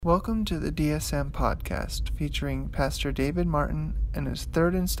Welcome to the DSM podcast featuring Pastor David Martin and his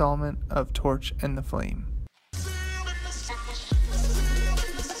third installment of Torch and the Flame.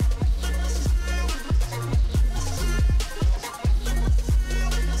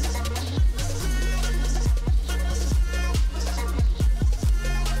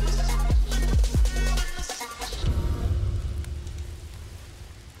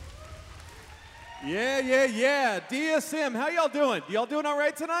 Yeah. DSM, how y'all doing? Y'all doing all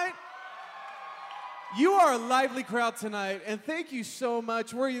right tonight? You are a lively crowd tonight, and thank you so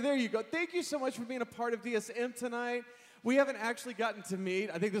much. There you go. Thank you so much for being a part of DSM tonight. We haven't actually gotten to meet.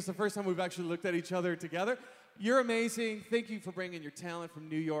 I think this is the first time we've actually looked at each other together. You're amazing. Thank you for bringing your talent from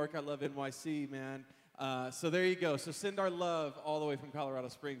New York. I love NYC, man. So there you go. So send our love all the way from Colorado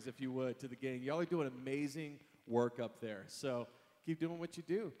Springs, if you would, to the gang. Y'all are doing amazing work up there. So keep doing what you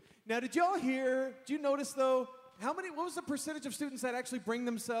do. Now, did y'all hear, did you notice, though, what was the percentage of students that actually bring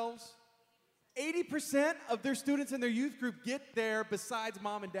themselves? 80% of their students in their youth group get there besides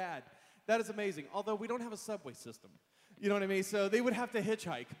mom and dad. That is amazing. Although we don't have a subway system. You know what I mean? So they would have to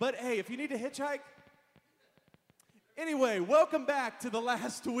hitchhike. But, hey, if you need to hitchhike. Anyway, welcome back to the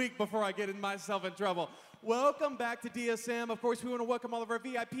last week before I get myself in trouble. Welcome back to DSM. Of course, we want to welcome all of our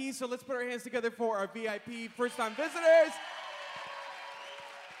VIPs. So let's put our hands together for our VIP first-time visitors.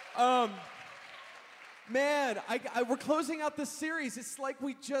 We're closing out this series. It's like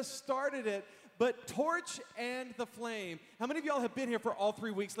we just started it, but Torch and the Flame. How many of y'all have been here for all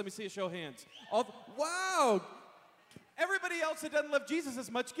 3 weeks? Let me see a show of hands. Wow. Everybody else that doesn't love Jesus as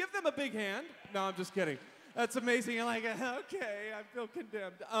much, give them a big hand. No, I'm just kidding. That's amazing. You're like, okay, I feel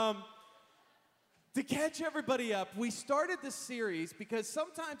condemned. To catch everybody up, we started this series because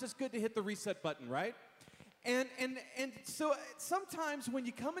sometimes it's good to hit the reset button, right? And so sometimes when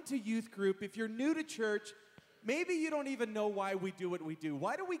you come into youth group, if you're new to church, maybe you don't even know why we do what we do.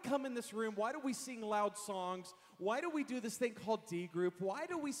 Why do we come in this room? Why do we sing loud songs? Why do we do this thing called D group? Why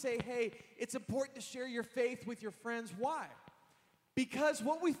do we say, hey, it's important to share your faith with your friends? Why? Because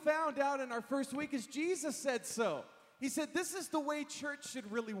what we found out in our first week is Jesus said so. He said this is the way church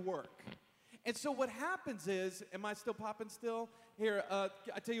should really work. And so what happens is, am I still popping still? Here, I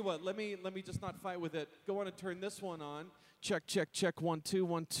tell you what, let me just not fight with it. Go on and turn this one on. Check, 1 2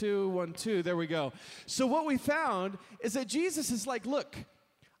 1 2 1 2. There we go. So what we found is that Jesus is like, look,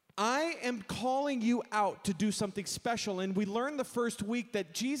 I am calling you out to do something special. And we learned the first week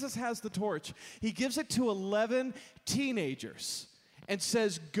that Jesus has the torch. He gives it to 11 teenagers and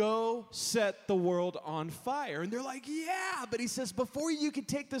says, go set the world on fire. And they're like, yeah. But he says, before you can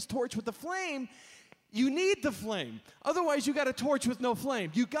take this torch with the flame, you need the flame. Otherwise, you got a torch with no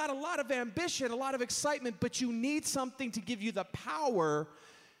flame. You got a lot of ambition, a lot of excitement, but you need something to give you the power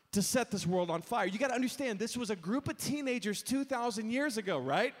to set this world on fire. You got to understand, this was a group of teenagers 2,000 years ago,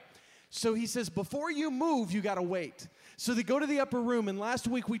 right? So he says, before you move, you got to wait. So they go to the upper room, and last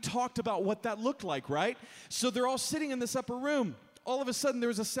week we talked about what that looked like, right? So they're all sitting in this upper room. All of a sudden,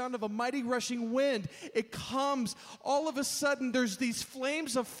 there's a sound of a mighty rushing wind. It comes. All of a sudden, there's these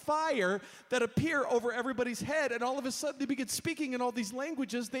flames of fire that appear over everybody's head. And all of a sudden, they begin speaking in all these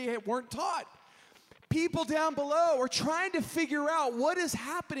languages they weren't taught. People down below are trying to figure out what is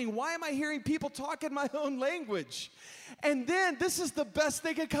happening. Why am I hearing people talk in my own language? And then, this is the best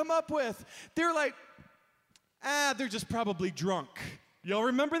they could come up with. They're like, they're just probably drunk. Y'all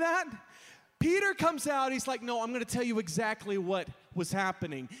remember that? Peter comes out, he's like, no, I'm going to tell you exactly what was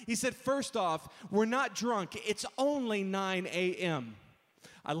happening. He said, first off, we're not drunk. It's only 9 a.m.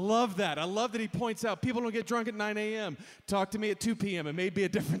 I love that. I love that he points out people don't get drunk at 9 a.m. Talk to me at 2 p.m. It may be a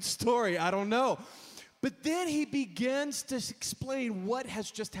different story. I don't know. But then he begins to explain what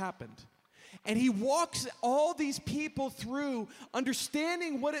has just happened. And he walks all these people through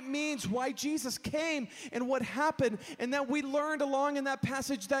understanding what it means, why Jesus came and what happened. And that we learned along in that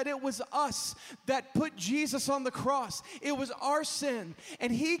passage that it was us that put Jesus on the cross. It was our sin.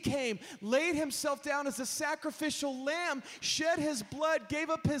 And he came, laid himself down as a sacrificial lamb, shed his blood,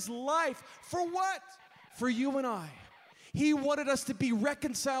 gave up his life. For what? For you and I. He wanted us to be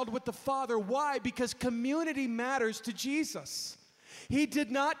reconciled with the Father. Why? Because community matters to Jesus. He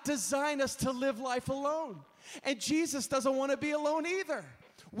did not design us to live life alone. And Jesus doesn't want to be alone either.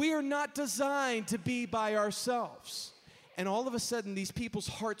 We are not designed to be by ourselves. And all of a sudden, these people's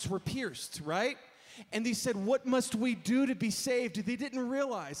hearts were pierced, right? And they said, what must we do to be saved? They didn't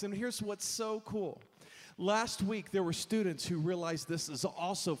realize. And here's what's so cool. Last week, there were students who realized this is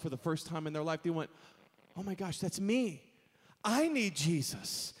also for the first time in their life. They went, oh my gosh, that's me. I need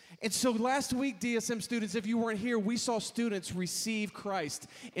Jesus. And so last week, DSM students, if you weren't here, we saw students receive Christ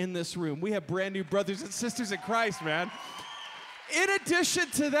in this room. We have brand new brothers and sisters in Christ, man. in addition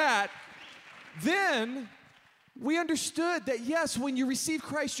to that, then we understood that, yes, when you receive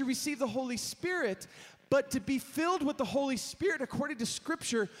Christ, you receive the Holy Spirit. But to be filled with the Holy Spirit, according to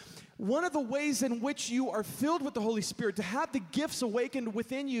Scripture, one of the ways in which you are filled with the Holy Spirit, to have the gifts awakened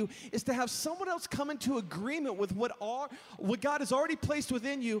within you, is to have someone else come into agreement with what God has already placed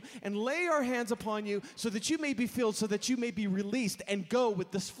within you and lay our hands upon you so that you may be filled, so that you may be released and go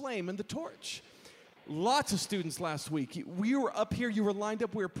with this flame and the torch. Lots of students last week. We were up here, you were lined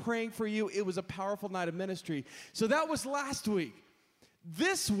up, we were praying for you. It was a powerful night of ministry. So that was last week.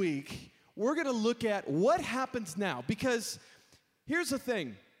 This week, we're going to look at what happens now. Because here's the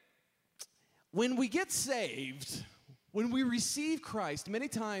thing. When we get saved, when we receive Christ, many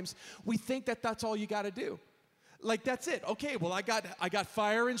times we think that that's all you got to do. Like, that's it. Okay, well, I got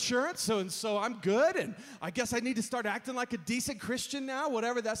fire insurance, so I'm good, and I guess I need to start acting like a decent Christian now,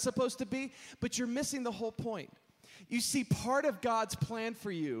 whatever that's supposed to be. But you're missing the whole point. You see, part of God's plan for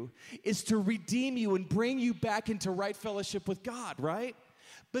you is to redeem you and bring you back into right fellowship with God, right?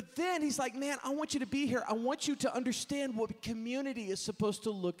 But then he's like, man, I want you to be here. I want you to understand what community is supposed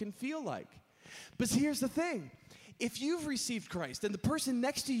to look and feel like. But here's the thing. If you've received Christ and the person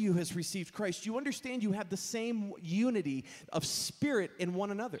next to you has received Christ, you understand you have the same unity of spirit in one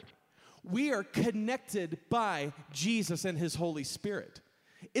another. We are connected by Jesus and his Holy Spirit.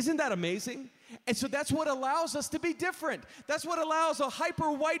 Isn't that amazing? And so that's what allows us to be different. That's what allows a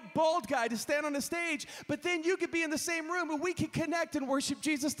hyper white bald guy to stand on the stage, but then you could be in the same room and we can connect and worship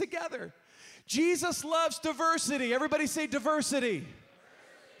Jesus together. Jesus loves diversity. Everybody say diversity.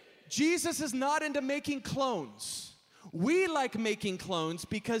 Jesus is not into making clones. We like making clones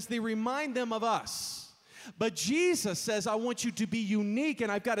because they remind them of us. But Jesus says, I want you to be unique, and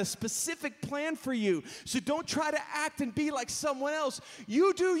I've got a specific plan for you. So don't try to act and be like someone else.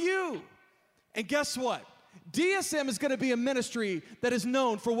 You do you. And guess what? DSM is going to be a ministry that is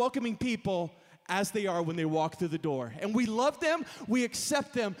known for welcoming people as they are when they walk through the door. And we love them, we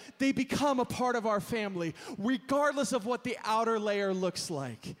accept them, they become a part of our family, regardless of what the outer layer looks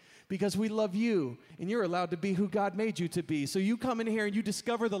like. Because we love you, and you're allowed to be who God made you to be. So you come in here and you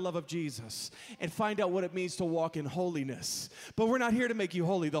discover the love of Jesus and find out what it means to walk in holiness. But we're not here to make you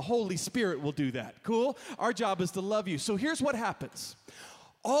holy. The Holy Spirit will do that. Cool? Our job is to love you. So here's what happens.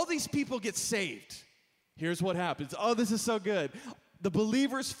 All these people get saved. Here's what happens. Oh, this is so good. The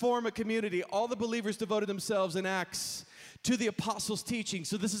believers form a community. All the believers devoted themselves in Acts to the apostles' teaching.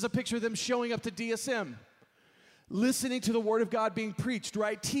 So this is a picture of them showing up to DSM. Listening to the word of God being preached,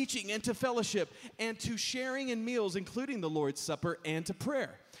 right? Teaching and to fellowship and to sharing in meals, including the Lord's Supper, and to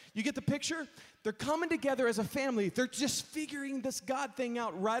prayer. You get the picture? They're coming together as a family. They're just figuring this God thing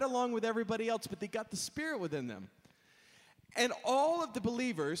out right along with everybody else, but they got the Spirit within them. And all of the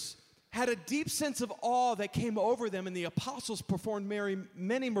believers had a deep sense of awe that came over them, and the apostles performed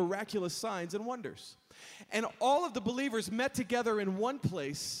many miraculous signs and wonders. And all of the believers met together in one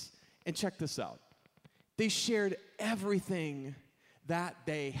place, and check this out. They shared everything that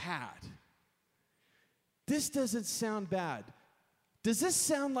they had. This doesn't sound bad. Does this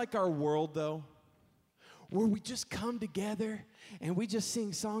sound like our world, though? Where we just come together and we just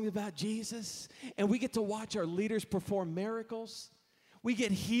sing songs about Jesus and we get to watch our leaders perform miracles. We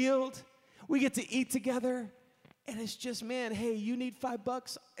get healed. We get to eat together. And it's just, man, hey, you need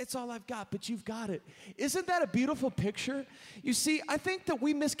 $5? It's all I've got, but you've got it. Isn't that a beautiful picture? You see, I think that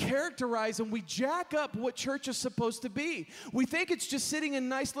we mischaracterize and we jack up what church is supposed to be. We think it's just sitting in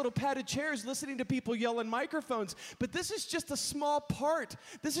nice little padded chairs listening to people yell in microphones, but this is just a small part.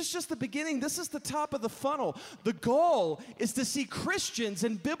 This is just the beginning. This is the top of the funnel. The goal is to see Christians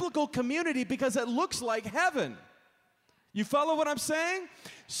in biblical community because it looks like heaven. You follow what I'm saying?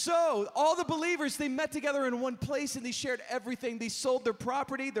 So all the believers, they met together in one place and they shared everything. They sold their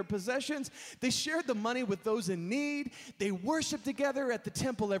property, their possessions. They shared the money with those in need. They worshiped together at the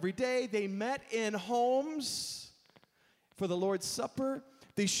temple every day. They met in homes for the Lord's Supper.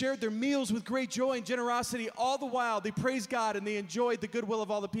 They shared their meals with great joy and generosity. All the while, they praised God and they enjoyed the goodwill of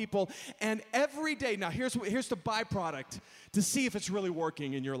all the people. And every day, now here's the byproduct to see if it's really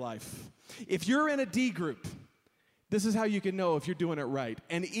working in your life. If you're in a D group, this is how you can know if you're doing it right.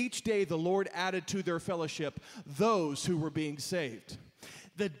 And each day the Lord added to their fellowship those who were being saved.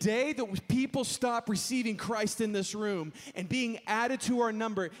 The day that people stop receiving Christ in this room and being added to our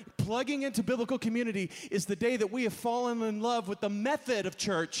number, plugging into biblical community, is the day that we have fallen in love with the method of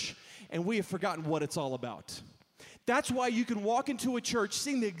church and we have forgotten what it's all about. That's why you can walk into a church,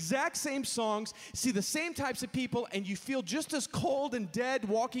 sing the exact same songs, see the same types of people, and you feel just as cold and dead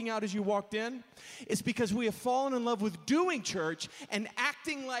walking out as you walked in. It's because we have fallen in love with doing church and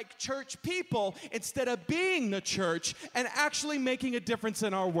acting like church people instead of being the church and actually making a difference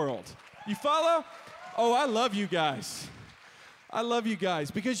in our world. You follow? Oh, I love you guys. I love you guys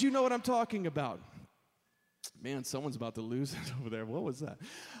because you know what I'm talking about. Man, someone's about to lose it over there. What was that?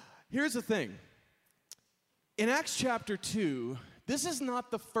 Here's the thing. In Acts chapter 2, this is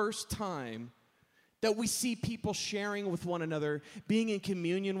not the first time that we see people sharing with one another, being in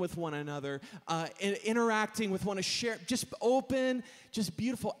communion with one another, interacting with one another, just open, just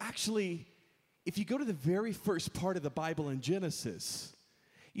beautiful. Actually, if you go to the very first part of the Bible in Genesis,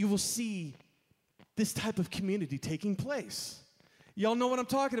 you will see this type of community taking place. Y'all know what I'm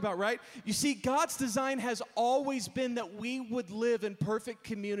talking about, right? You see, God's design has always been that we would live in perfect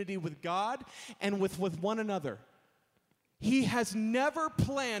community with God and with one another. He has never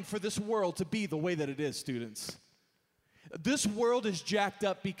planned for this world to be the way that it is, students. This world is jacked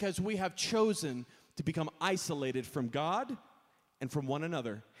up because we have chosen to become isolated from God and from one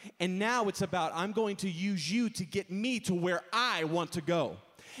another. And now it's about, I'm going to use you to get me to where I want to go.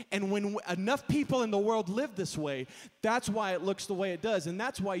 And when enough people in the world live this way, that's why it looks the way it does. And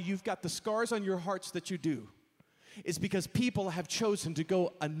that's why you've got the scars on your hearts that you do. It's because people have chosen to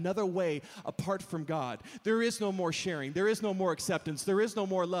go another way apart from God. There is no more sharing. There is no more acceptance. There is no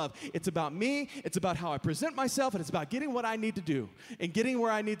more love. It's about me. It's about how I present myself. And it's about getting what I need to do and getting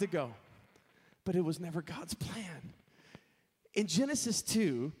where I need to go. But it was never God's plan. In Genesis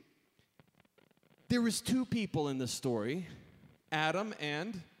 2, there was two people in this story. Adam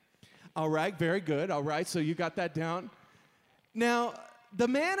and, all right, very good. All right, so you got that down. Now, the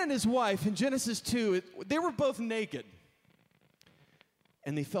man and his wife in Genesis 2, they were both naked,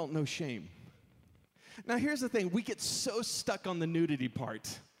 and they felt no shame. Now, here's the thing. We get so stuck on the nudity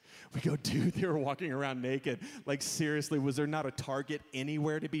part. We go, dude, they were walking around naked. Like, seriously, was there not a Target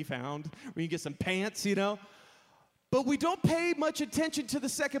anywhere to be found where you can get some pants, you know? But we don't pay much attention to the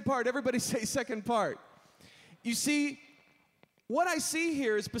second part. Everybody say second part. You see, what I see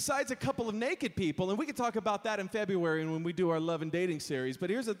here is besides a couple of naked people, and we can talk about that in February when we do our love and dating series, but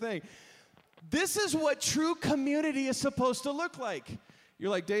here's the thing. This is what true community is supposed to look like. You're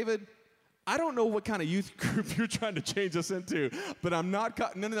like, David, I don't know what kind of youth group you're trying to change us into, but I'm not,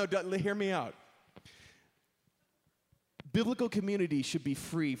 no, hear me out. Biblical community should be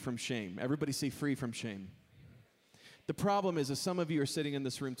free from shame. Everybody say free from shame. The problem is that some of you are sitting in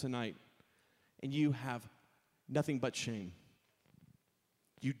this room tonight, and you have nothing but shame.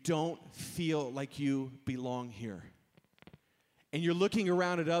 You don't feel like you belong here. And you're looking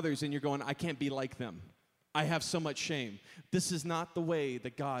around at others and you're going, I can't be like them. I have so much shame. This is not the way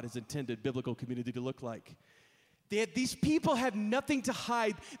that God has intended biblical community to look like. These people have nothing to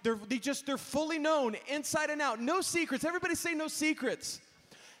hide. They're fully known inside and out. No secrets. Everybody say no secrets.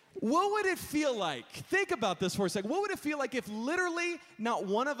 What would it feel like? Think about this for a second. What would it feel like if literally not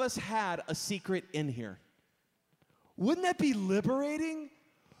one of us had a secret in here? Wouldn't that be liberating?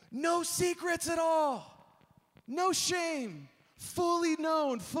 No secrets at all. No shame. Fully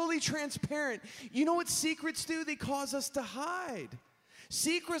known, fully transparent. You know what secrets do? They cause us to hide.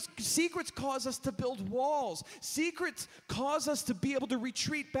 Secrets cause us to build walls. Secrets cause us to be able to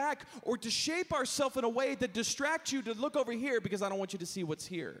retreat back or to shape ourselves in a way that distracts you to look over here because I don't want you to see what's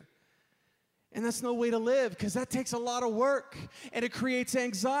here. And that's no way to live because that takes a lot of work and it creates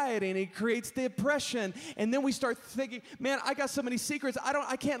anxiety and it creates depression. And then we start thinking, man, I got so many secrets.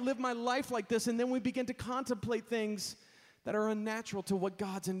 I can't live my life like this. And then we begin to contemplate things that are unnatural to what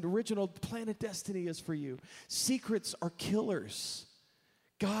God's original plan of destiny is for you. Secrets are killers.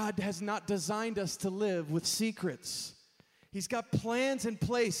 God has not designed us to live with secrets. He's got plans in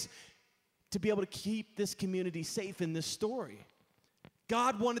place to be able to keep this community safe in this story.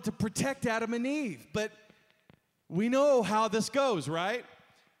 God wanted to protect Adam and Eve, but we know how this goes, right?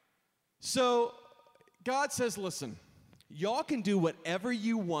 So God says, listen, y'all can do whatever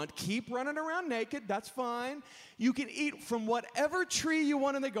you want. Keep running around naked, that's fine. You can eat from whatever tree you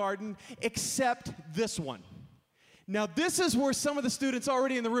want in the garden except this one. Now, this is where some of the students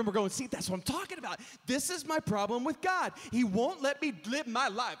already in the room are going, see, that's what I'm talking about. This is my problem with God. He won't let me live my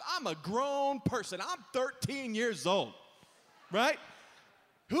life. I'm a grown person. I'm 13 years old, right?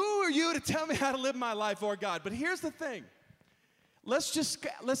 Who are you to tell me how to live my life, Lord God? But here's the thing. Let's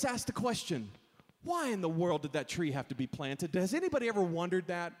ask the question, why in the world did that tree have to be planted? Has anybody ever wondered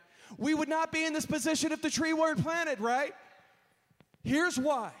that? We would not be in this position if the tree weren't planted, right? Here's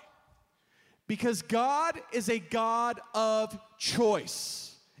why. Because God is a God of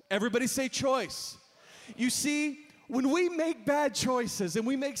choice. Everybody say choice. You see, when we make bad choices and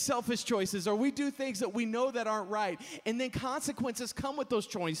we make selfish choices or we do things that we know that aren't right, and then consequences come with those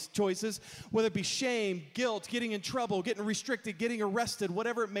choices, whether it be shame, guilt, getting in trouble, getting restricted, getting arrested,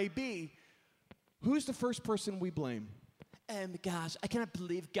 whatever it may be, who's the first person we blame? Oh my gosh, I cannot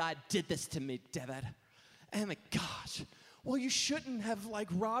believe God did this to me, David. Oh my gosh. Well, you shouldn't have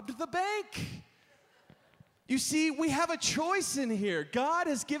robbed the bank. You see, we have a choice in here. God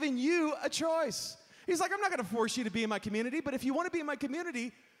has given you a choice. He's like, I'm not going to force you to be in my community, but if you want to be in my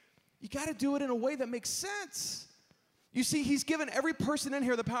community, you got to do it in a way that makes sense. You see, he's given every person in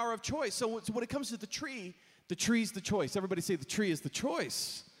here the power of choice. So when it comes to the tree's the choice. Everybody say the tree is the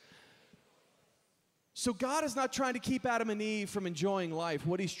choice. So God is not trying to keep Adam and Eve from enjoying life.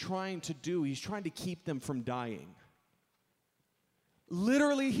 What he's trying to do, he's trying to keep them from dying.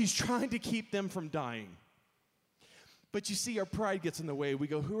 Literally, he's trying to keep them from dying. But you see, our pride gets in the way. We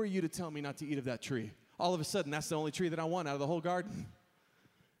go, who are you to tell me not to eat of that tree? All of a sudden, that's the only tree that I want out of the whole garden.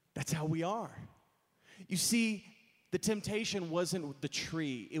 That's how we are. You see, the temptation wasn't the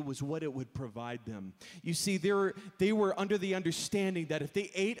tree. It was what it would provide them. You see, they were under the understanding that if they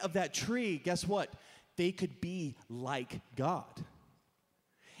ate of that tree, guess what? They could be like God.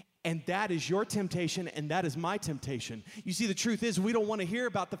 And that is your temptation, and that is my temptation. You see, the truth is we don't want to hear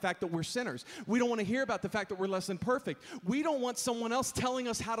about the fact that we're sinners. We don't want to hear about the fact that we're less than perfect. We don't want someone else telling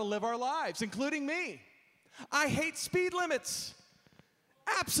us how to live our lives, including me. I hate speed limits.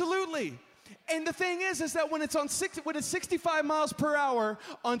 Absolutely. And the thing is that when it's 65 miles per hour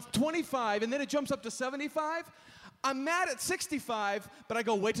on 25, and then it jumps up to 75, I'm mad at 65, but I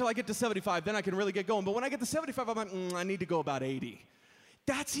go, wait till I get to 75, then I can really get going. But when I get to 75, I'm like, I need to go about 80.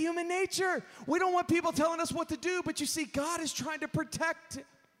 That's human nature. We don't want people telling us what to do, but you see, God is trying to protect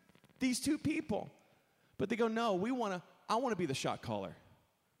these two people. But they go, no, I want to be the shot caller.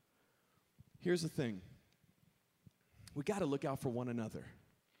 Here's the thing. We got to look out for one another.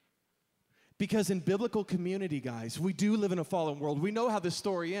 Because in biblical community, guys, we do live in a fallen world. We know how this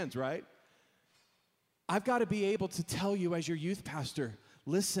story ends, right? I've got to be able to tell you as your youth pastor,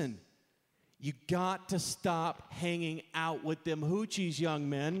 listen, you got to stop hanging out with them hoochies, young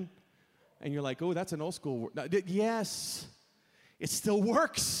men. And you're like, oh, that's an old school word. Yes, it still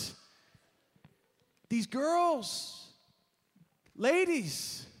works. These girls,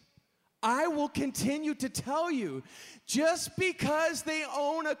 ladies, I will continue to tell you, just because they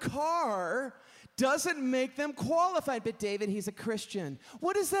own a car doesn't make them qualified. But David, he's a Christian.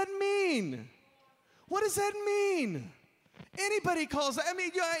 What does that mean? What does that mean? Anybody calls,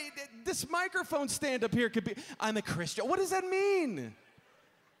 this microphone stand up here could be, I'm a Christian. What does that mean?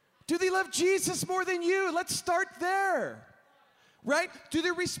 Do they love Jesus more than you? Let's start there, right? Do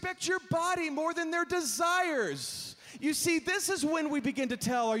they respect your body more than their desires? You see, this is when we begin to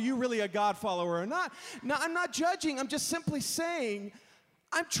tell, are you really a God follower or not? Now, I'm not judging. I'm just simply saying,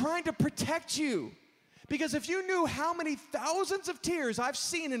 I'm trying to protect you. Because if you knew how many thousands of tears I've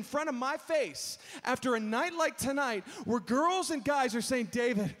seen in front of my face after a night like tonight where girls and guys are saying,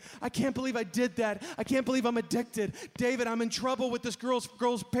 David, I can't believe I did that. I can't believe I'm addicted. David, I'm in trouble with this girl's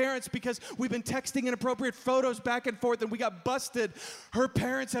parents because we've been texting inappropriate photos back and forth and we got busted. Her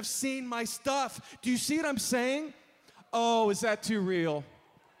parents have seen my stuff. Do you see what I'm saying? Oh, is that too real?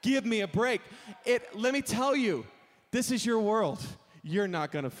 Give me a break. Let me tell you, this is your world. You're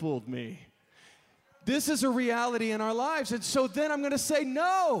not going to fool me. This is a reality in our lives. And so then I'm going to say,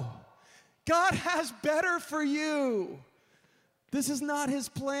 no, God has better for you. This is not his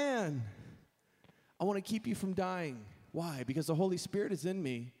plan. I want to keep you from dying. Why? Because the Holy Spirit is in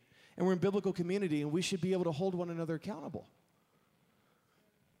me, and we're in biblical community, and we should be able to hold one another accountable.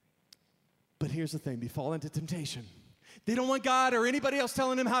 But here's the thing. They fall into temptation. They don't want God or anybody else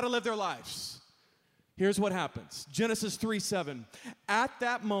telling them how to live their lives. Here's what happens. Genesis 3:7. At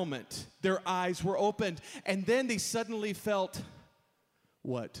that moment, their eyes were opened, and then they suddenly felt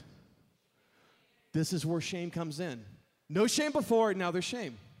what? This is where shame comes in. No shame before, now there's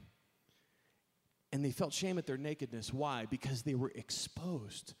shame. And they felt shame at their nakedness. Why? Because they were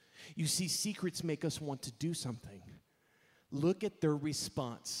exposed. You see, secrets make us want to do something. Look at their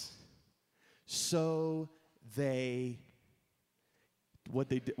response. So they, what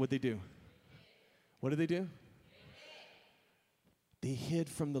they do? What did they do? They hid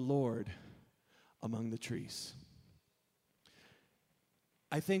from the Lord among the trees.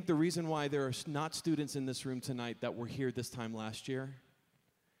 I think the reason why there are not students in this room tonight that were here this time last year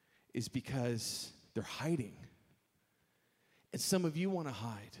is because they're hiding. And some of you want to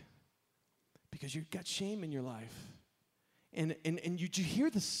hide because you've got shame in your life. And did you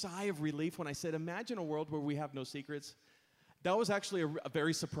hear the sigh of relief when I said, imagine a world where we have no secrets? That was actually a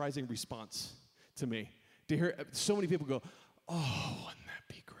very surprising response to me. To hear so many people go, oh, wouldn't that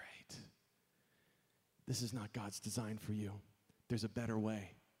be great? This is not God's design for you. There's a better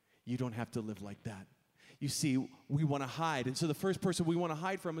way. You don't have to live like that. You see, we want to hide. And so the first person we want to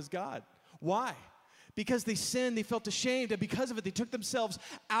hide from is God. Why? Because they sinned, they felt ashamed, and because of it, they took themselves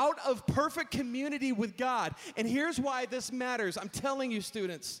out of perfect community with God. And here's why this matters. I'm telling you,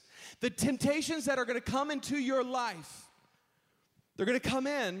 students, the temptations that are going to come into your life, they're going to come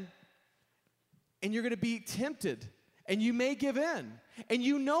in, and you're going to be tempted, and you may give in. And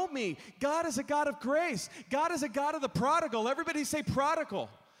you know me. God is a God of grace. God is a God of the prodigal. Everybody say prodigal.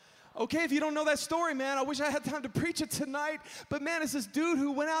 Okay, if you don't know that story, man, I wish I had time to preach it tonight. But man, it's this dude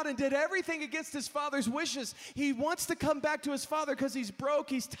who went out and did everything against his father's wishes. He wants to come back to his father because he's broke,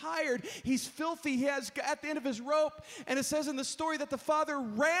 he's tired, he's filthy, he has at the end of his rope. And it says in the story that the father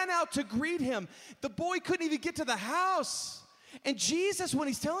ran out to greet him. The boy couldn't even get to the house. And Jesus, when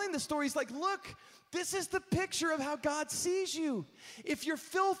he's telling the story, he's like, look, this is the picture of how God sees you. If you're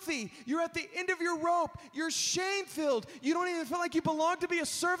filthy, you're at the end of your rope, you're shame-filled, you don't even feel like you belong to be a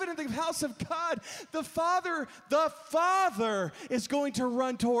servant in the house of God, the Father is going to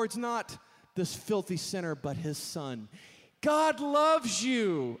run towards not this filthy sinner, but his Son. God loves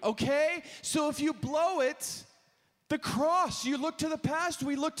you, okay? So if you blow it, the cross, you look to the past,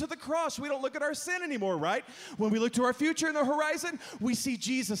 we look to the cross. We don't look at our sin anymore, right? When we look to our future in the horizon, we see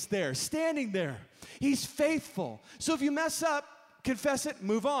Jesus there, standing there. He's faithful. So if you mess up, confess it,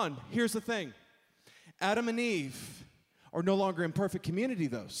 move on. Here's the thing. Adam and Eve are no longer in perfect community,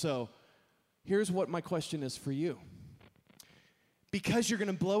 though. So here's what my question is for you. Because you're going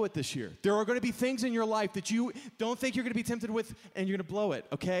to blow it this year. There are going to be things in your life that you don't think you're going to be tempted with, and you're going to blow it,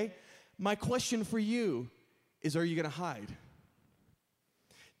 okay? My question for you is, are you going to hide?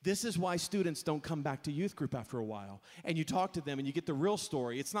 This is why students don't come back to youth group after a while. And you talk to them and you get the real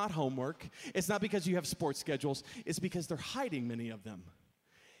story. It's not homework. It's not because you have sports schedules. It's because they're hiding, many of them.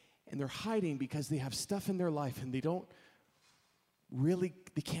 And they're hiding because they have stuff in their life and they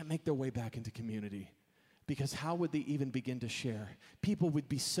can't make their way back into community. Because how would they even begin to share? People would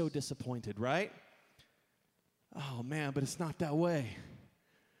be so disappointed, right? Oh man, but it's not that way.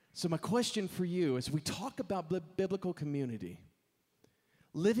 So my question for you, as we talk about biblical community,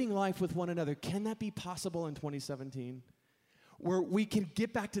 living life with one another, can that be possible in 2017? Where we can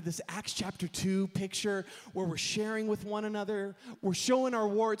get back to this Acts chapter 2 picture where we're sharing with one another, we're showing our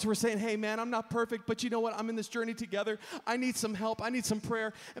warts, we're saying, hey man, I'm not perfect, but you know what, I'm in this journey together, I need some help, I need some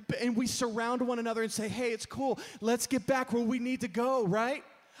prayer, and we surround one another and say, hey, it's cool, let's get back where we need to go, right?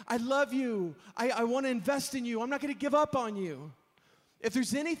 I love you, I want to invest in you, I'm not going to give up on you. If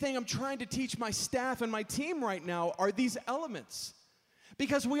there's anything I'm trying to teach my staff and my team right now are these elements.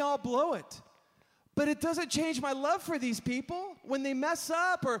 Because we all blow it. But it doesn't change my love for these people. When they mess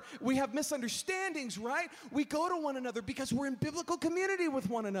up or we have misunderstandings, right? We go to one another because we're in biblical community with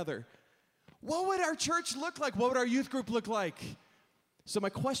one another. What would our church look like? What would our youth group look like? So my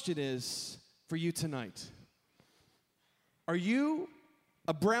question is for you tonight. Are you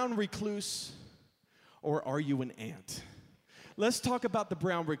a brown recluse or are you an ant? Let's talk about the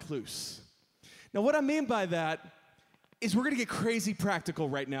brown recluse. Now, what I mean by that is we're going to get crazy practical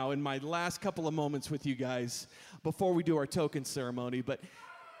right now in my last couple of moments with you guys before we do our token ceremony. But,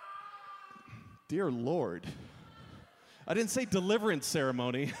 dear Lord, I didn't say deliverance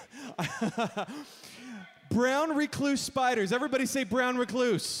ceremony. Brown recluse spiders. Everybody say brown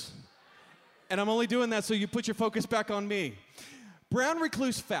recluse. And I'm only doing that so you put your focus back on me. Brown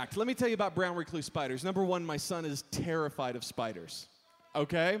recluse fact. Let me tell you about brown recluse spiders. Number one, my son is terrified of spiders,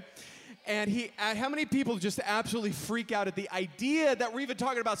 okay? And how many people just absolutely freak out at the idea that we're even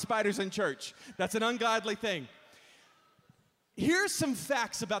talking about spiders in church? That's an ungodly thing. Here's some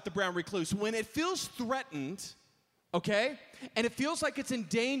facts about the brown recluse. When it feels threatened, okay, and it feels like it's in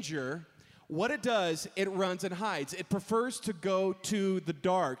danger, what it does, it runs and hides. It prefers to go to the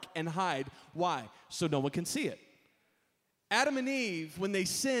dark and hide. Why? So no one can see it. Adam and Eve, when they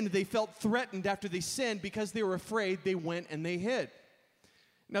sinned, they felt threatened after they sinned because they were afraid. They went and they hid.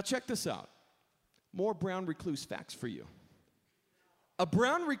 Now check this out. More brown recluse facts for you. A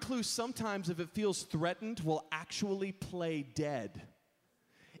brown recluse, sometimes if it feels threatened, will actually play dead.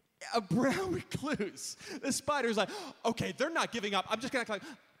 A brown recluse, the spider's like, okay, they're not giving up. I'm just gonna act like,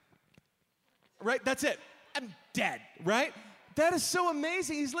 right, that's it. I'm dead, right? That is so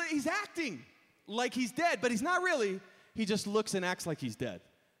amazing. He's acting like he's dead, but he's not really. He just looks and acts like he's dead.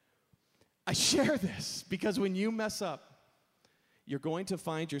 I share this because when you mess up, you're going to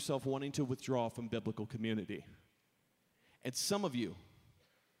find yourself wanting to withdraw from biblical community. And some of you,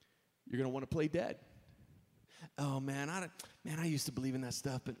 you're going to want to play dead. Oh, man, I used to believe in that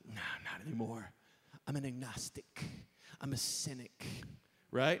stuff, but no, not anymore. I'm an agnostic. I'm a cynic,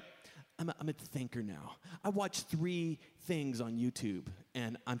 right? I'm a thinker now. I watch 3 things on YouTube,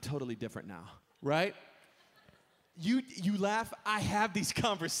 and I'm totally different now, right? You laugh. I have these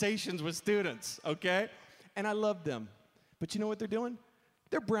conversations with students, okay? And I love them. But you know what they're doing?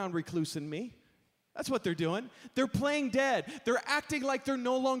 They're brown reclusing me. That's what they're doing. They're playing dead. They're acting like they're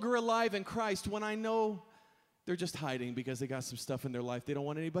no longer alive in Christ when I know they're just hiding because they got some stuff in their life they don't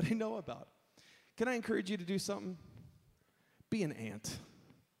want anybody to know about. Can I encourage you to do something? Be an ant.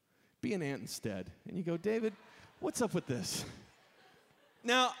 Be an ant instead. And you go, David, what's up with this?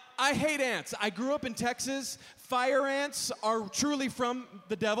 Now, I hate ants. I grew up in Texas. Fire ants are truly from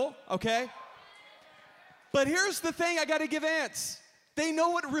the devil, okay? But here's the thing I got to give ants. They know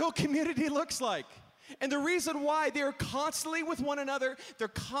what real community looks like. And the reason why, they're constantly with one another, they're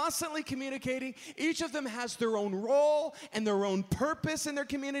constantly communicating. Each of them has their own role and their own purpose in their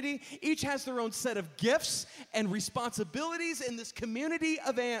community. Each has their own set of gifts and responsibilities in this community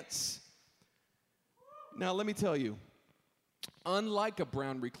of ants. Now, let me tell you, unlike a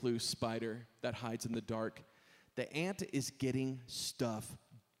brown recluse spider that hides in the dark, the ant is getting stuff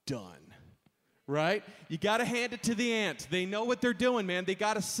done. Right? You got to hand it to the ant. They know what they're doing, man. They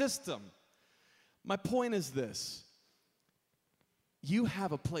got a system. My point is this. You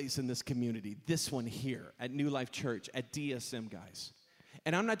have a place in this community, this one here at New Life Church, at DSM, guys.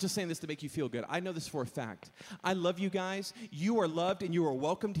 And I'm not just saying this to make you feel good. I know this for a fact. I love you guys. You are loved and you are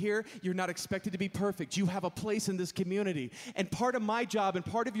welcomed here. You're not expected to be perfect. You have a place in this community. And part of my job and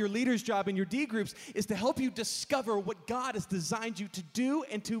part of your leader's job in your D groups is to help you discover what God has designed you to do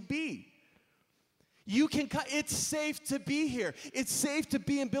and to be. It's safe to be here. It's safe to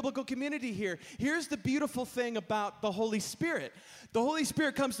be in biblical community here. Here's the beautiful thing about the Holy Spirit. The Holy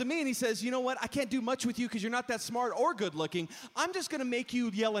Spirit comes to me and he says, you know what? I can't do much with you because you're not that smart or good looking. I'm just going to make you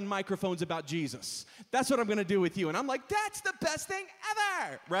yell in microphones about Jesus. That's what I'm going to do with you. And I'm like, that's the best thing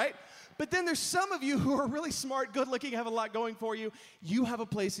ever, right? But then there's some of you who are really smart, good looking, have a lot going for you. You have a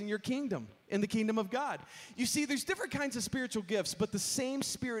place in your kingdom, in the kingdom of God. You see, there's different kinds of spiritual gifts, but the same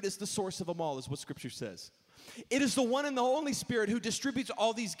Spirit is the source of them all, is what Scripture says. It is the one and the only Spirit who distributes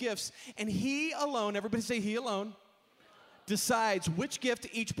all these gifts, and He alone, everybody say He alone, decides which gift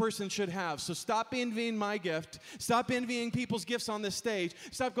each person should have. So stop envying my gift. Stop envying people's gifts on this stage.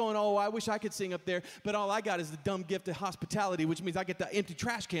 Stop going, oh, I wish I could sing up there, but all I got is the dumb gift of hospitality, which means I get the empty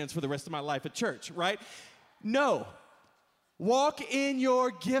trash cans for the rest of my life at church, right? No. Walk in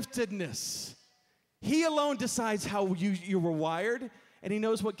your giftedness. He alone decides how you were wired, and He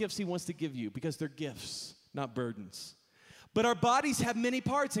knows what gifts He wants to give you because they're gifts, not burdens. But our bodies have many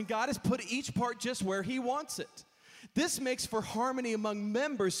parts, and God has put each part just where He wants it. This makes for harmony among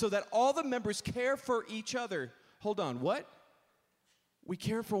members so that all the members care for each other. Hold on, what? We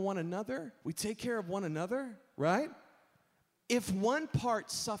care for one another? We take care of one another, right? If one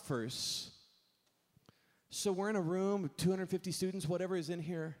part suffers, so we're in a room with 250 students, whatever is in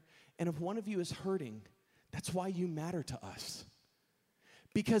here, and if one of you is hurting, that's why you matter to us.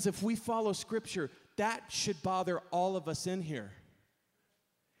 Because if we follow Scripture, that should bother all of us in here.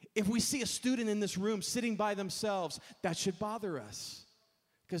 If we see a student in this room sitting by themselves, that should bother us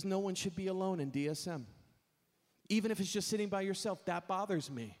because no one should be alone in DSM. Even if it's just sitting by yourself, that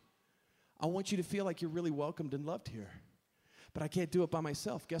bothers me. I want you to feel like you're really welcomed and loved here. But I can't do it by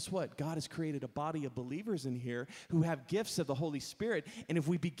myself. Guess what? God has created a body of believers in here who have gifts of the Holy Spirit. And if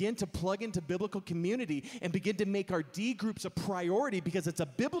we begin to plug into biblical community and begin to make our D groups a priority because it's a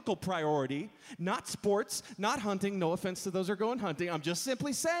biblical priority, not sports, not hunting. No offense to those who are going hunting. I'm just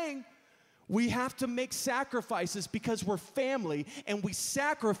simply saying we have to make sacrifices because we're family and we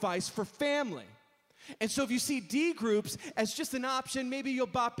sacrifice for family. And so if you see D groups as just an option, maybe you'll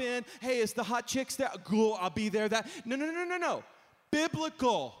bop in, hey, is the hot chicks there? Cool, I'll be there. No.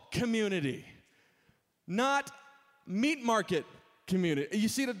 Biblical community, not meat market community. You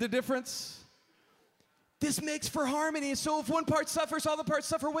see the difference? This makes for harmony. So if one part suffers, all the parts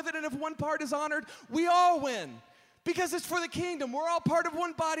suffer with it. And if one part is honored, we all win. Because it's for the kingdom. We're all part of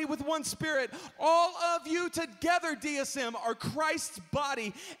one body with one Spirit. All of you together, DSM, are Christ's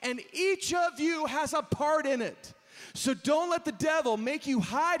body, and each of you has a part in it. So don't let the devil make you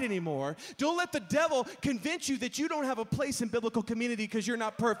hide anymore. Don't let the devil convince you that you don't have a place in biblical community because you're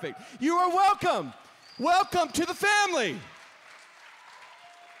not perfect. You are welcome. Welcome to the family.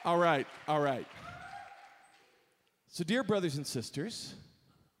 All right. So dear brothers and sisters,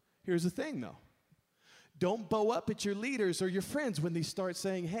 here's the thing though. Don't bow up at your leaders or your friends when they start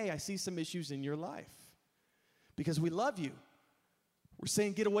saying, hey, I see some issues in your life. Because we love you. We're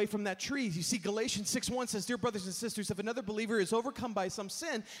saying get away from that tree. You see, Galatians 6:1 says, dear brothers and sisters, if another believer is overcome by some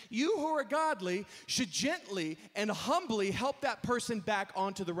sin, you who are godly should gently and humbly help that person back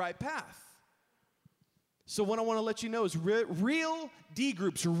onto the right path. So what I want to let you know is real D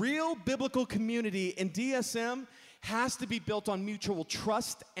groups, real biblical community in DSM has to be built on mutual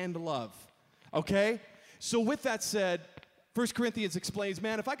trust and love, okay? So with that said, 1 Corinthians explains,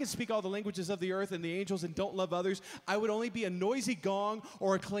 man, if I could speak all the languages of the earth and the angels and don't love others, I would only be a noisy gong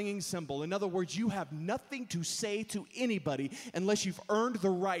or a clanging cymbal. In other words, you have nothing to say to anybody unless you've earned the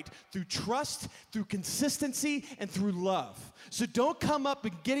right through trust, through consistency, and through love. So don't come up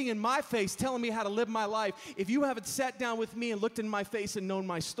and getting in my face telling me how to live my life if you haven't sat down with me and looked in my face and known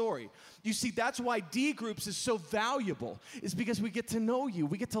my story. You see, that's why D groups is so valuable, is because we get to know you,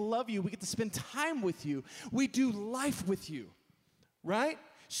 we get to love you, we get to spend time with you, we do life with you, right?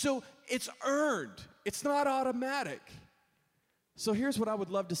 So it's earned, it's not automatic. So here's what I would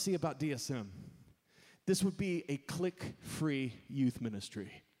love to see about DSM. This would be a click-free youth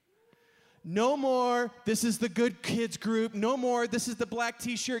ministry. No more, this is the good kids group. No more, this is the black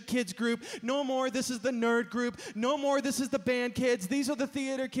t-shirt kids group. No more, this is the nerd group. No more, this is the band kids. These are the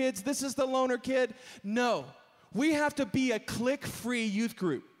theater kids. This is the loner kid. No, we have to be a click-free youth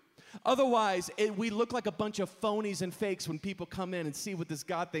group. Otherwise, we look like a bunch of phonies and fakes when people come in and see what this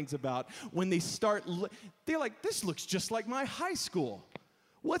God thing's about. When they start, they're like, this looks just like my high school.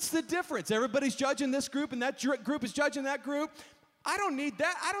 What's the difference? Everybody's judging this group and that group is judging that group. I don't need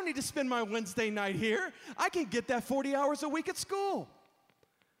that. I don't need to spend my Wednesday night here. I can get that 40 hours a week at school.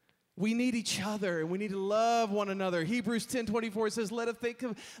 We need each other, and we need to love one another. Hebrews 10:24 says,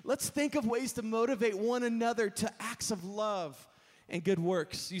 let's think of ways to motivate one another to acts of love and good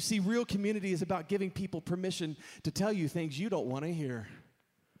works. You see, real community is about giving people permission to tell you things you don't want to hear.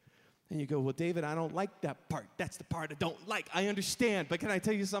 And you go, well, David, I don't like that part. That's the part I don't like. I understand, but can I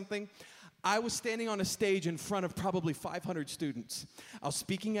tell you something? I was standing on a stage in front of probably 500 students. I was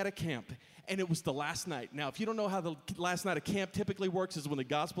speaking at a camp, and it was the last night. Now, if you don't know how the last night of camp typically works is when the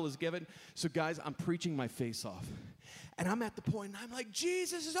gospel is given. So, guys, I'm preaching my face off. And I'm at the point, and I'm like,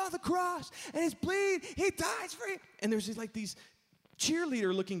 Jesus is on the cross, and he's bleeding. He dies for you. And there's these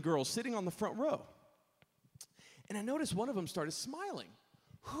cheerleader-looking girls sitting on the front row. And I noticed one of them started smiling.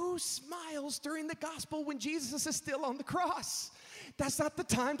 Who smiles during the gospel when Jesus is still on the cross? That's not the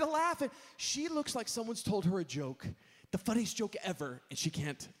time to laugh. And she looks like someone's told her a joke, the funniest joke ever, and she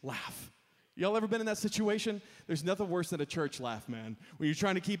can't laugh. Y'all ever been in that situation? There's nothing worse than a church laugh, man. When you're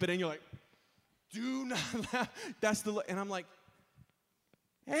trying to keep it in, you're like, do not laugh. And I'm like,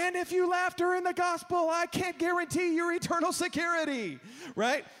 and if you laugh during the gospel, I can't guarantee your eternal security,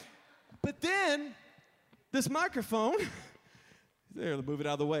 right? But then, this microphone, there, move it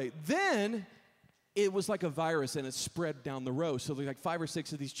out of the way. Then, it was like a virus, and it spread down the row. So there's like 5 or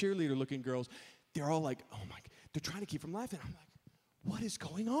 6 of these cheerleader-looking girls. They're all like, oh my, they're trying to keep from laughing. I'm like, what is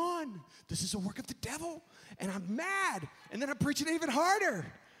going on? This is a work of the devil, and I'm mad. And then I'm preaching even harder.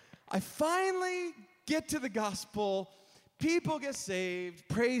 I finally get to the gospel. People get saved.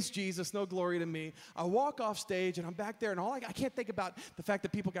 Praise Jesus. No glory to me. I walk off stage, and I'm back there, and I can't think about the fact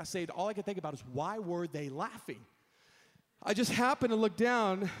that people got saved. All I can think about is why were they laughing? I just happened to look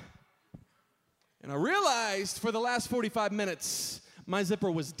down, and I realized for the last 45 minutes, my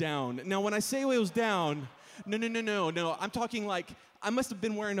zipper was down. Now, when I say it was down, no. I'm talking like I must have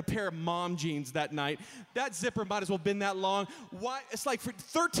been wearing a pair of mom jeans that night. That zipper might as well have been that long. Why? It's like for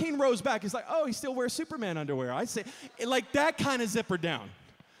 13 rows back, it's like, oh, he still wears Superman underwear. I say, like that kind of zipper down.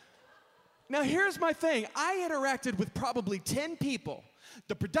 Now, here's my thing. I interacted with probably 10 people.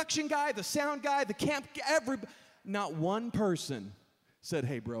 The production guy, the sound guy, the camp, not one person said,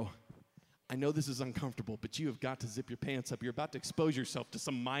 hey, bro, I know this is uncomfortable, but you have got to zip your pants up. You're about to expose yourself to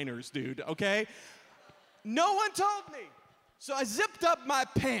some minors, dude, okay? No one told me. So I zipped up my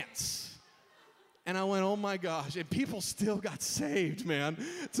pants. And I went, oh my gosh. And people still got saved, man.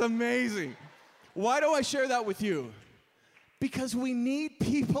 It's amazing. Why do I share that with you? Because we need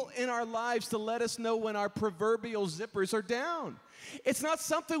people in our lives to let us know when our proverbial zippers are down. It's not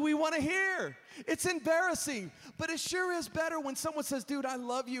something we want to hear. It's embarrassing. But it sure is better when someone says, dude, I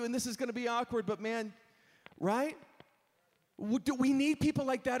love you, and this is going to be awkward, but man, right? We need people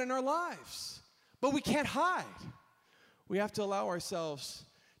like that in our lives. But we can't hide. We have to allow ourselves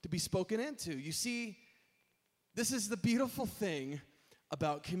to be spoken into. You see, this is the beautiful thing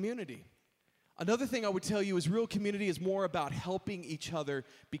about community. Another thing I would tell you is real community is more about helping each other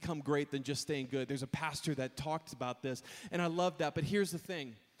become great than just staying good. There's a pastor that talks about this, and I love that. But here's the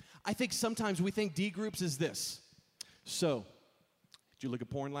thing. I think sometimes we think D groups is this. So, did you look at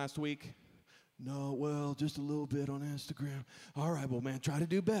porn last week? No, well, just a little bit on Instagram. All right, well, man, try to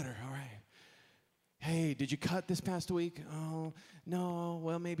do better. All right. Hey, did you cut this past week? Oh, no,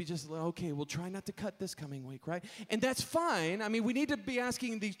 well, maybe just, okay, we'll try not to cut this coming week, right? And that's fine. I mean, we need to be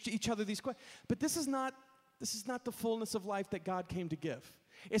asking each other these questions. But this is not the fullness of life that God came to give.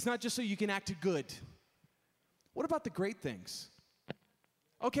 It's not just so you can act good. What about the great things?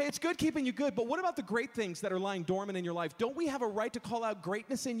 Okay, it's good keeping you good, but what about the great things that are lying dormant in your life? Don't we have a right to call out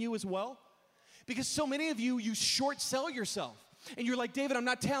greatness in you as well? Because so many of you short sell yourself. And you're like, David, I'm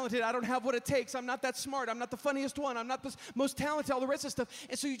not talented. I don't have what it takes. I'm not that smart. I'm not the funniest one. I'm not the most talented, all the rest of stuff.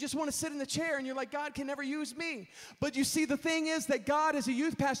 And so you just want to sit in the chair and you're like, God can never use me. But you see, the thing is that God, as a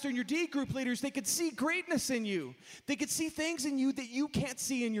youth pastor and your D group leaders, they could see greatness in you. They could see things in you that you can't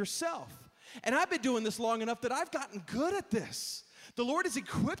see in yourself. And I've been doing this long enough that I've gotten good at this. The Lord has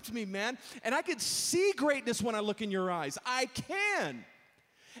equipped me, man. And I can see greatness when I look in your eyes. I can.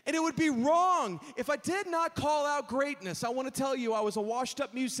 And it would be wrong if I did not call out greatness. I want to tell you, I was a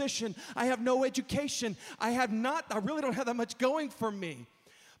washed-up musician. I have no education. I really don't have that much going for me.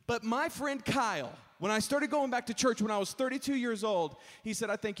 But my friend Kyle, when I started going back to church when I was 32 years old, he said,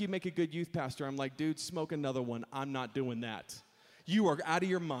 I think you make a good youth pastor. I'm like, dude, smoke another one. I'm not doing that. You are out of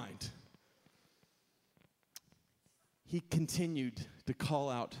your mind. He continued to call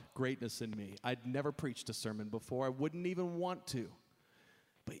out greatness in me. I'd never preached a sermon before. I wouldn't even want to.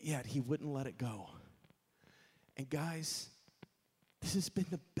 But yet, he wouldn't let it go. And guys, this has been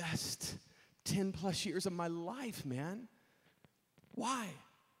the best 10 plus years of my life, man. Why?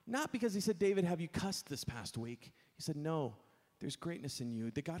 Not because he said, David, have you cussed this past week? He said, no, there's greatness in you.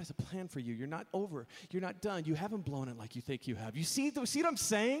 That God has a plan for you. You're not over. You're not done. You haven't blown it like you think you have. You see what I'm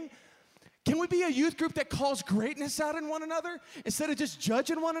saying? Can we be a youth group that calls greatness out in one another instead of just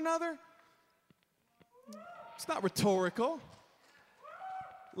judging one another? It's not rhetorical.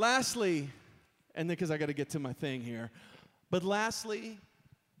 Lastly, and then because I got to get to my thing here, but lastly,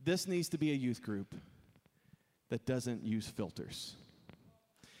 this needs to be a youth group that doesn't use filters.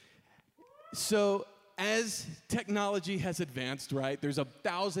 So as technology has advanced, right, there's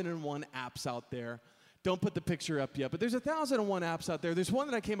 1,001 apps out there. Don't put the picture up yet, but there's 1,001 apps out there. There's one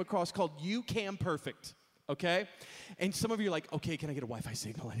that I came across called YouCam Perfect. Okay? And some of you are like, okay, can I get a Wi-Fi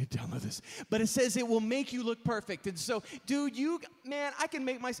signal? I need to download this. But it says it will make you look perfect. And so, dude, I can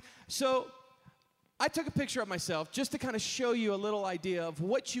make so I took a picture of myself just to kind of show you a little idea of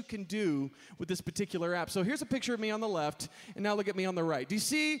what you can do with this particular app. So here's a picture of me on the left, and now look at me on the right. Do you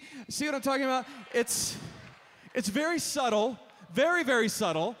see what I'm talking about? It's very subtle, very, very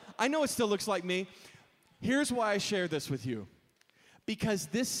subtle. I know it still looks like me. Here's why I share this with you. Because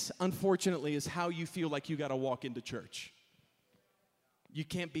this, unfortunately, is how you feel like you got to walk into church. You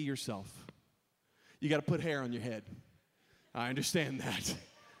can't be yourself. You got to put hair on your head. I understand that.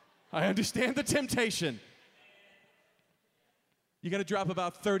 I understand the temptation. You got to drop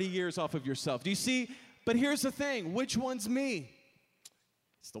about 30 years off of yourself. Do you see? But here's the thing. Which one's me?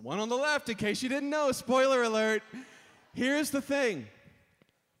 It's the one on the left, in case you didn't know. Spoiler alert. Here's the thing.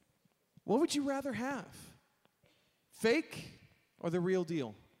 What would you rather have? Fake or the real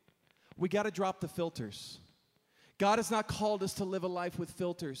deal? We got to drop the filters. God has not called us to live a life with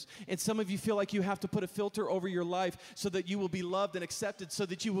filters. And some of you feel like you have to put a filter over your life so that you will be loved and accepted, so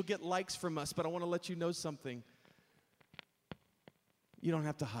that you will get likes from us. But I want to let you know something. You don't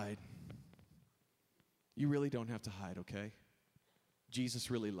have to hide. You really don't have to hide, okay? Jesus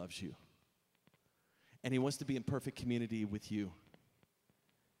really loves you. And he wants to be in perfect community with you.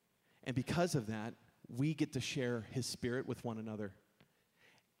 And because of that, we get to share his spirit with one another.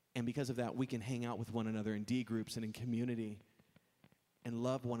 And because of that, we can hang out with one another in D groups and in community and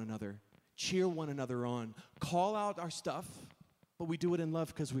love one another, cheer one another on, call out our stuff, but we do it in love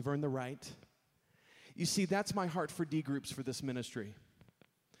because we've earned the right. You see, that's my heart for D groups for this ministry.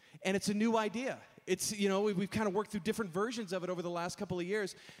 And it's a new idea. It's, we've kind of worked through different versions of it over the last couple of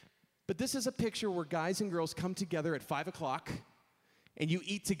years. But this is a picture where guys and girls come together at 5 o'clock and you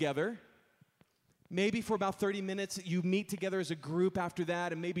eat together. Maybe for about 30 minutes, you meet together as a group after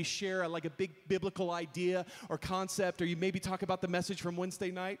that and maybe share a big biblical idea or concept, or you maybe talk about the message from Wednesday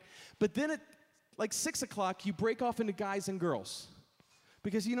night. But then at 6 o'clock, you break off into guys and girls.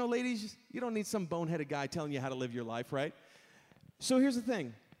 Because, ladies, you don't need some boneheaded guy telling you how to live your life, right? So here's the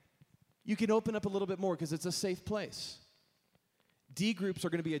thing. You can open up a little bit more because it's a safe place. D groups are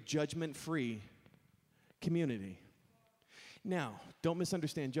going to be a judgment-free community. Now, don't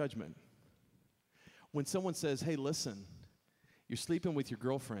misunderstand judgment. When someone says, hey, listen, you're sleeping with your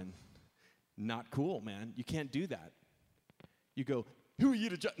girlfriend, not cool, man. You can't do that. You go, who are you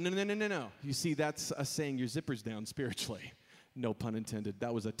to judge? No. You see, that's us saying your zipper's down spiritually. No pun intended.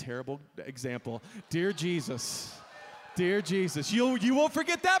 That was a terrible example. Dear Jesus, dear Jesus. You won't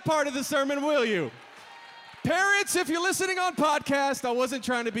forget that part of the sermon, will you? Parents, if you're listening on podcast, I wasn't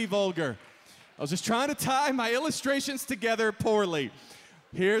trying to be vulgar. I was just trying to tie my illustrations together poorly.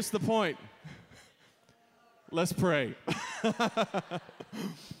 Here's the point. Let's pray.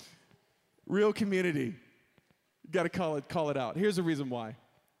 Real community. You got to call it out. Here's the reason why.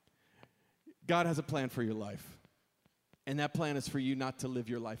 God has a plan for your life. And that plan is for you not to live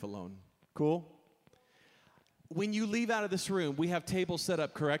your life alone. Cool? When you leave out of this room, we have tables set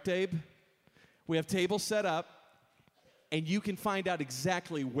up, correct, Abe? We have tables set up, and you can find out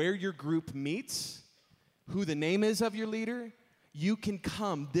exactly where your group meets, who the name is of your leader. You can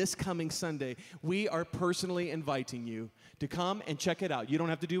come this coming Sunday. We are personally inviting you to come and check it out. You don't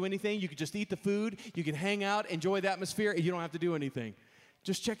have to do anything. You can just eat the food. You can hang out, enjoy the atmosphere, and you don't have to do anything.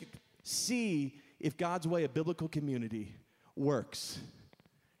 Just check it. See if God's way of biblical community works.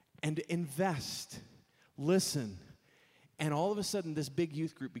 And invest. Listen. And all of a sudden, this big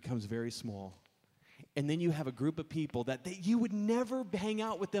youth group becomes very small. And then you have a group of people that you would never hang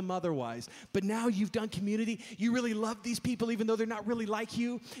out with them otherwise. But now you've done community. You really love these people even though they're not really like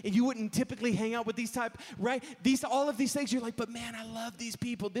you. And you wouldn't typically hang out with these type, right? All of these things, you're like, but man, I love these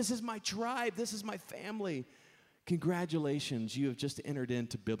people. This is my tribe. This is my family. Congratulations, you have just entered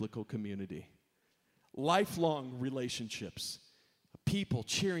into biblical community. Lifelong relationships. People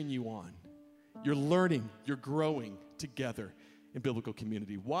cheering you on. You're learning. You're growing together in biblical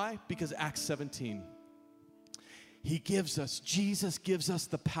community. Why? Because Acts 17. Jesus gives us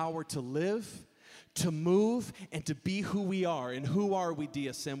the power to live, to move, and to be who we are. And who are we,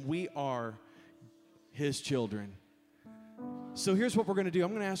 DSM? We are His children. So here's what we're going to do.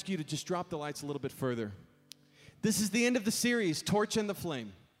 I'm going to ask you to just drop the lights a little bit further. This is the end of the series, Torch and the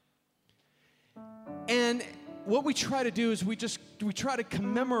Flame. And what we try to do is we try to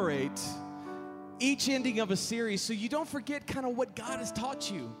commemorate each ending of a series so you don't forget kind of what God has taught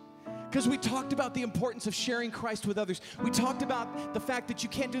you. Because we talked about the importance of sharing Christ with others. We talked about the fact that you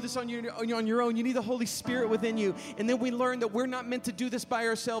can't do this on your own. You need the Holy Spirit within you. And then we learned that we're not meant to do this by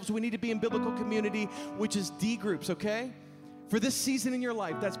ourselves. We need to be in biblical community, which is D groups, okay? For this season in your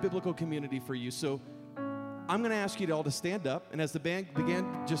life, that's biblical community for you. So I'm going to ask you all to stand up. And as the band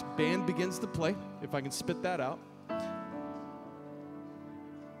begins to play, if I can spit that out,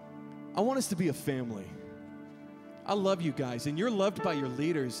 I want us to be a family. I love you guys, and you're loved by your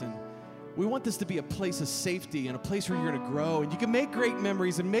leaders, and we want this to be a place of safety and a place where you're going to grow, and you can make great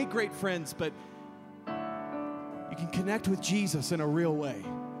memories and make great friends, but you can connect with Jesus in a real way.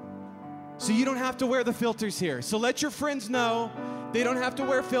 So you don't have to wear the filters here. So let your friends know they don't have to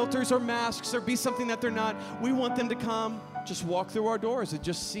wear filters or masks or be something that they're not. We want them to come, just walk through our doors and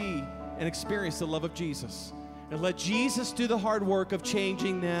just see and experience the love of Jesus. And let Jesus do the hard work of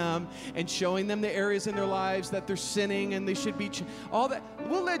changing them and showing them the areas in their lives that they're sinning and they should be, all that.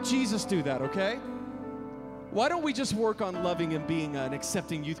 We'll let Jesus do that, okay? Why don't we just work on loving and being an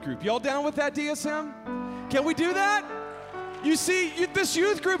accepting youth group? Y'all down with that, DSM? Can we do that? You see, this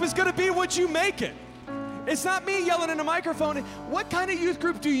youth group is going to be what you make it. It's not me yelling in a microphone. What kind of youth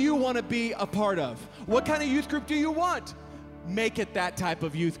group do you want to be a part of? What kind of youth group do you want? Make it that type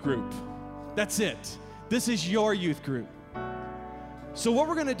of youth group. That's it. This is your youth group. So what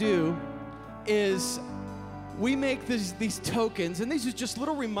we're going to do is we make these tokens, and these are just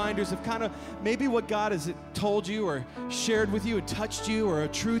little reminders of kind of maybe what God has told you or shared with you and touched you or a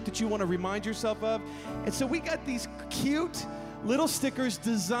truth that you want to remind yourself of. And so we got these cute little stickers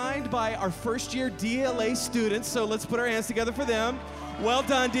designed by our first-year DLA students. So let's put our hands together for them. Well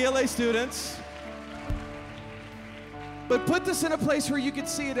done, DLA students. But put this in a place where you can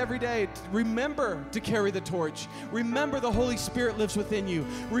see it every day. Remember to carry the torch. Remember the Holy Spirit lives within you.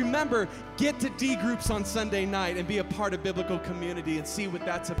 Remember, get to D groups on Sunday night and be a part of biblical community and see what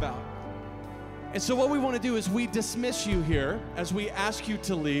that's about. And so what we want to do is we dismiss you here as we ask you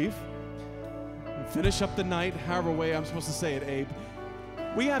to leave and finish up the night, however way I'm supposed to say it, Abe.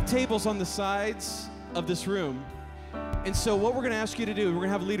 We have tables on the sides of this room. And so what we're going to ask you to do, we're going to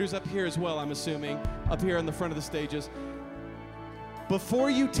have leaders up here as well, I'm assuming, up here on the front of the stages. Before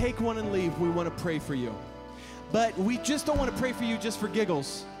you take one and leave, we want to pray for you. But we just don't want to pray for you just for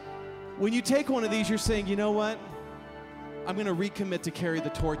giggles. When you take one of these, you're saying, you know what? I'm going to recommit to carry the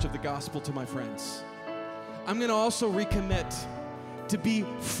torch of the gospel to my friends. I'm going to also recommit to be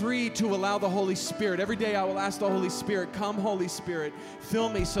free to allow the Holy Spirit. Every day I will ask the Holy Spirit, come Holy Spirit, fill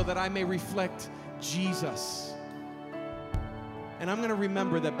me so that I may reflect Jesus. And I'm going to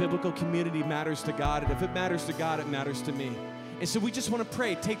remember that biblical community matters to God, and if it matters to God, it matters to me. And so we just want to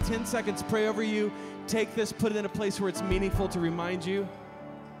pray. Take 10 seconds, pray over you. Take this, put it in a place where it's meaningful to remind you.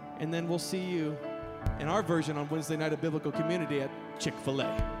 And then we'll see you in our version on Wednesday night at Biblical Community at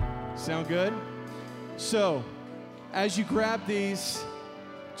Chick-fil-A. Sound good? So, as you grab these,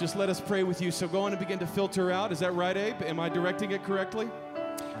 just let us pray with you. So go on and begin to filter out. Is that right, Abe? Am I directing it correctly?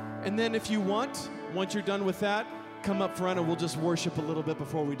 And then if you want, once you're done with that, come up front and we'll just worship a little bit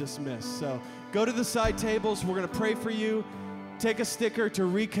before we dismiss. So go to the side tables. We're going to pray for you. Take a sticker to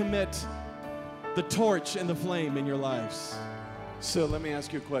recommit the torch and the flame in your lives. So let me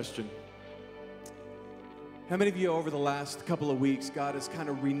ask you a question. How many of you over the last couple of weeks, God has kind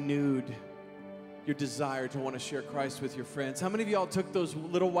of renewed your desire to want to share Christ with your friends? How many of y'all took those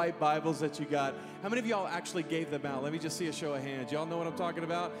little white Bibles that you got? How many of y'all actually gave them out? Let me just see a show of hands. Y'all know what I'm talking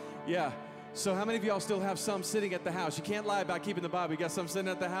about? Yeah. So how many of y'all still have some sitting at the house? You can't lie about keeping the Bible. You got some sitting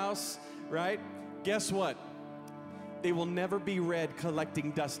at the house, right? Guess what? They will never be read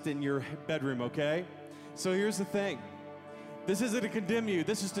collecting dust in your bedroom, okay? So here's the thing. This isn't to condemn you.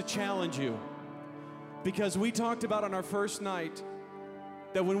 This is to challenge you. Because we talked about on our first night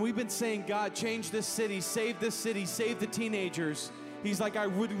that when we've been saying, God, change this city, save the teenagers, He's like, I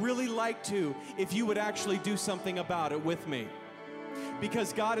would really like to if you would actually do something about it with me.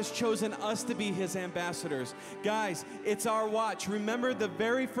 Because God has chosen us to be His ambassadors. Guys, it's our watch. Remember the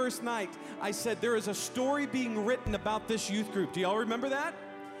very first night I said there is a story being written about this youth group. Do y'all remember that?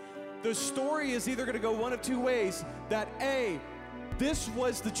 The story is either going to go one of two ways. That A, this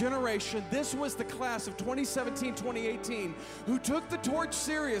was the generation, this was the class of 2017, 2018 who took the torch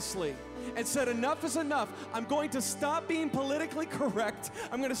seriously and said, enough is enough. I'm going to stop being politically correct.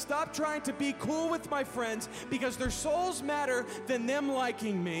 I'm going to stop trying to be cool with my friends because their souls matter than them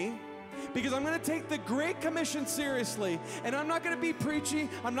liking me. Because I'm going to take the Great Commission seriously, and I'm not going to be preachy,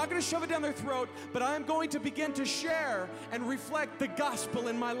 I'm not going to shove it down their throat, but I'm going to begin to share and reflect the gospel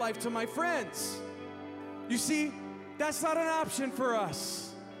in my life to my friends. You see, that's not an option for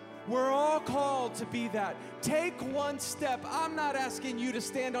us. We're all called to be that. Take one step. I'm not asking you to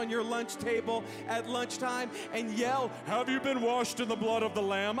stand on your lunch table at lunchtime and yell, have you been washed in the blood of the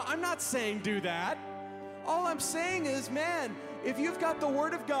Lamb? I'm not saying do that. All I'm saying is, man, if you've got the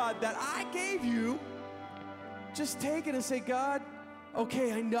Word of God that I gave you, just take it and say, God,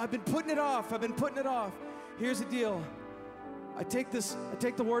 okay, I know I've been putting it off. Here's the deal. I take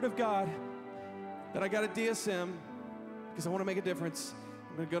the Word of God that I got at DSM because I want to make a difference.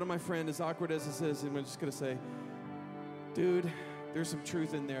 I'm going to go to my friend, as awkward as this is, and I'm just going to say, dude, there's some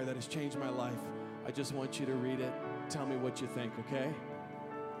truth in there that has changed my life. I just want you to read it. Tell me what you think, okay?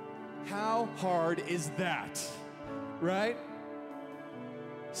 How hard is that, right?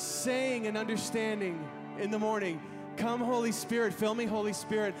 Saying and understanding in the morning, come Holy Spirit, fill me Holy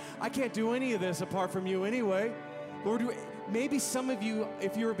Spirit. I can't do any of this apart from you anyway. Lord, maybe some of you,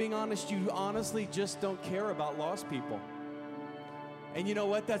 if you were being honest, you honestly just don't care about lost people. And you know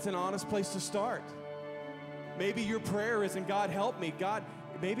what? That's an honest place to start. Maybe your prayer isn't, God, help me. God,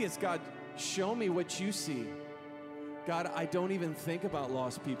 maybe it's, God, show me what you see. God, I don't even think about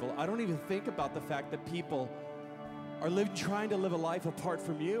lost people. I don't even think about the fact that people are trying to live a life apart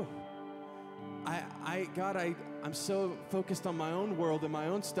from you. God, I'm so focused on my own world and my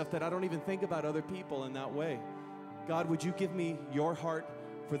own stuff that I don't even think about other people in that way. God, would you give me your heart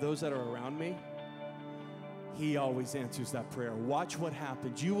for those that are around me? He always answers that prayer. Watch what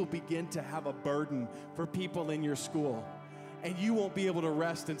happens. You will begin to have a burden for people in your school, and you won't be able to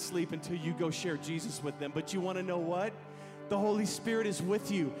rest and sleep until you go share Jesus with them. But you want to know what? The Holy Spirit is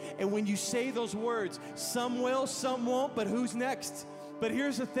with you. And when you say those words, some will, some won't, but who's next? But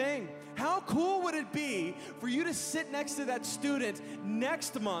here's the thing. How cool would it be for you to sit next to that student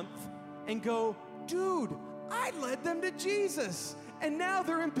next month and go, dude, I led them to Jesus, and now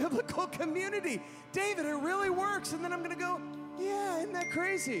they're in Biblical Community. David, it really works. And then I'm going to go, yeah, isn't that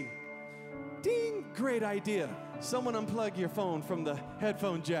crazy? Ding, great idea. Someone unplug your phone from the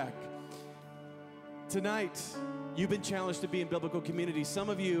headphone jack. Tonight, you've been challenged to be in Biblical Community. Some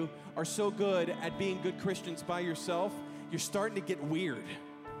of you are so good at being good Christians by yourself, you're starting to get weird.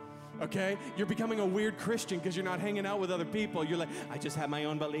 Okay? You're becoming a weird Christian because you're not hanging out with other people. You're like, I just have my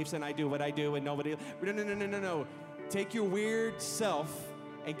own beliefs and I do what I do and nobody else. No. Take your weird self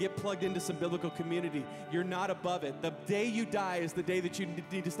and get plugged into some Biblical Community. You're not above it. The day you die is the day that you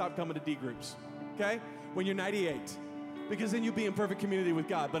need to stop coming to D groups. Okay? When you're 98. Because then you'll be in perfect community with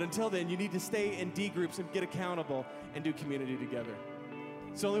God. But until then, you need to stay in D groups and get accountable and do community together.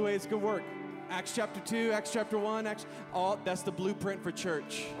 It's the only way it's going to work. Acts chapter 2, Acts chapter 1, that's the blueprint for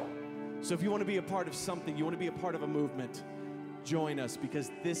church. So if you want to be a part of something, you want to be a part of a movement, join us, because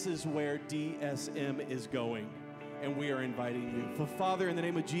this is where DSM is going. and we are inviting you. So, Father, in the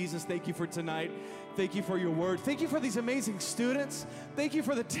name of Jesus, thank you for tonight. Thank you for your word. Thank you for these amazing students. Thank you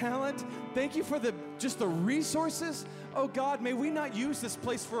for the talent. Thank you for just the resources. Oh God, may we not use this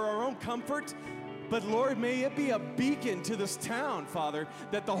place for our own comfort, but Lord, may it be a beacon to this town, Father,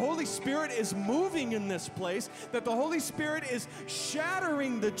 that the Holy Spirit is moving in this place, that the Holy Spirit is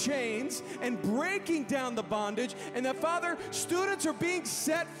shattering the chains and breaking down the bondage, and that, Father, students are being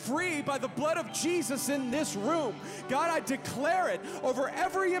set free by the blood of Jesus in this room. God, I declare it over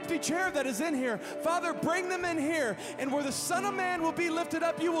every empty chair that is in here. Father, bring them in here, and where the Son of Man will be lifted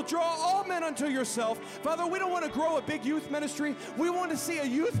up, you will draw all men unto yourself. Father, we don't want to grow a big youth ministry. We want to see a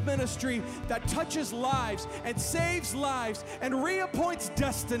youth ministry that touches lives and saves lives and reappoints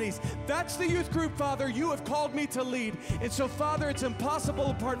destinies. That's the youth group, Father, you have called me to lead. And so, Father, it's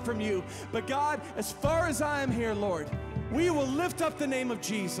impossible apart from you. But God, as far as I am here, Lord, we will lift up the name of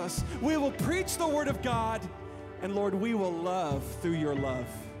Jesus. We will preach the word of God. And Lord, we will love through your love.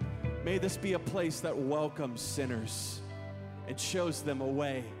 May this be a place that welcomes sinners and shows them a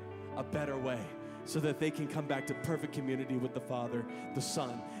way, a better way, so that they can come back to perfect community with the Father, the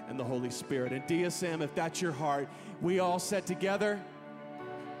Son, and the Holy Spirit. And DSM, if that's your heart, we all set together.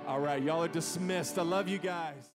 All right, y'all are dismissed. I love you guys.